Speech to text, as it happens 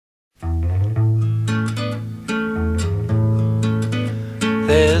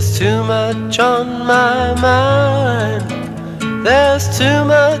There's too much on my mind. There's too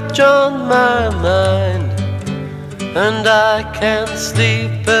much on my mind, and I can't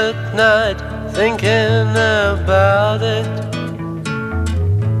sleep at night thinking about it.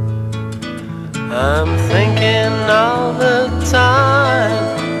 I'm thinking all the time.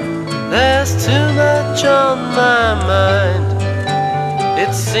 There's too much on my mind.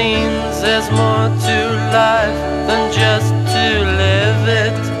 It seems there's more to life than just to live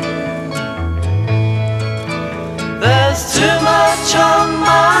it. There's too much on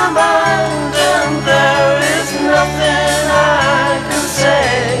my mind, and there is nothing I can say.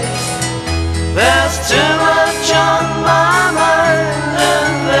 There's too much on my mind,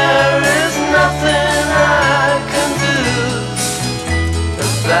 and there is nothing I can do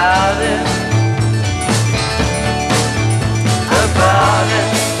about it. About it.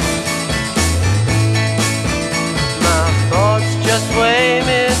 My thoughts just weigh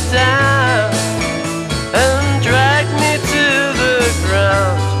me down and drag me to the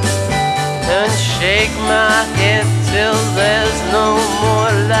ground, and shake my head till there's no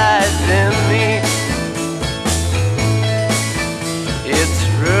more life in me. It's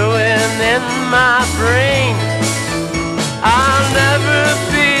ruining my brain. I'll never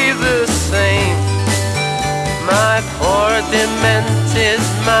be the same. My poor demented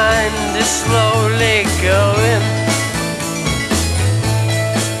mind is slowly going.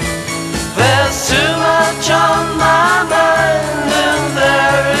 There's too much on my